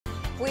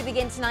We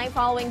begin tonight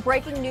following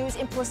breaking news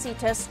in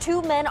Placitas.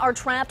 Two men are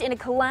trapped in a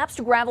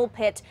collapsed gravel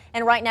pit,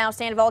 and right now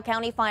Sandoval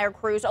County Fire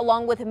crews,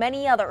 along with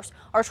many others,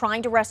 are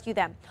trying to rescue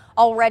them.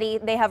 Already,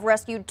 they have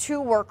rescued two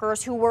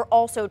workers who were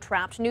also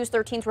trapped. News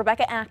 13's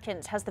Rebecca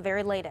Atkins has the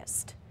very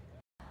latest.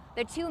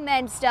 The two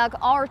men stuck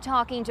are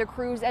talking to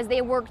crews as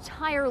they work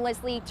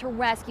tirelessly to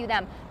rescue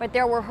them. But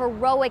there were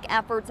heroic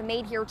efforts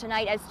made here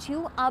tonight as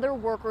two other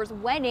workers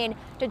went in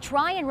to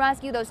try and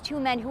rescue those two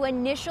men who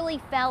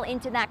initially fell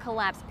into that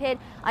collapsed pit.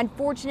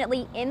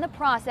 Unfortunately, in the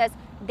process,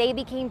 they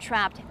became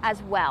trapped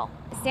as well.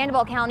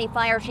 Sandoval County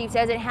Fire Chief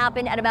says it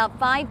happened at about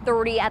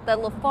 5:30 at the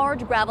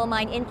Lafarge gravel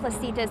mine in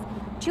Placitas.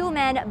 Two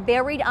men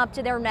buried up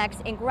to their necks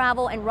in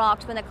gravel and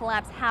rocks when the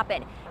collapse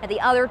happened. And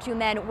the other two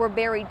men were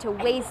buried to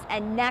waist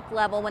and neck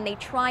level when they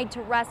tried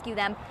to rescue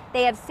them.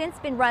 They have since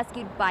been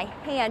rescued by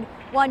hand.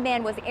 One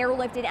man was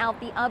airlifted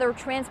out, the other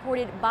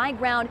transported by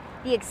ground.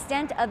 The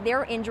extent of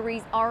their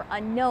injuries are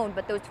unknown,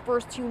 but those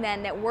first two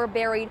men that were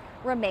buried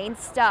remain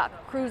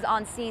stuck. Crews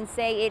on scene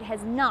say it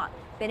has not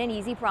been an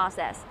easy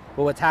process.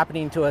 Well, what's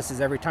happening to us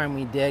is every time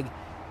we dig,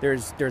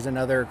 there's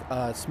another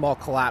small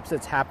collapse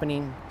that's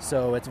happening,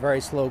 so it's very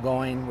slow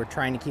going. We're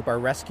trying to keep our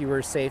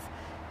rescuers safe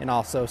and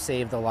also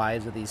save the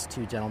lives of these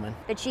two gentlemen.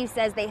 The chief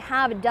says they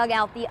have dug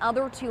out the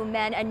other two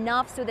men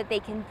enough so that they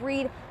can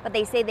breathe, but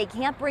they say they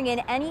can't bring in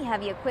any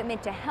heavy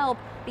equipment to help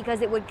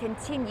because it would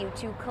continue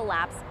to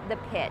collapse the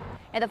pit.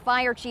 And the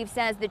fire chief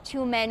says the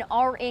two men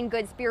are in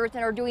good spirits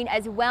and are doing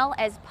as well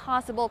as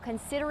possible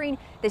considering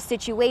the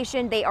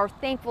situation. They are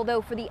thankful,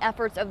 though, for the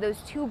efforts of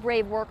those two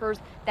brave workers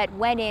that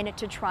went in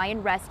to try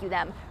and rescue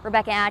them.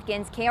 Rebecca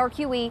Atkins,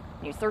 KRQE,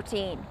 News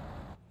 13.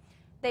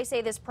 They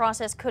say this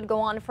process could go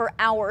on for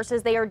hours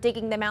as they are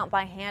digging them out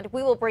by hand.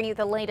 We will bring you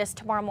the latest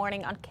tomorrow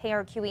morning on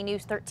KRQE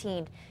News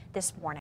 13 this morning.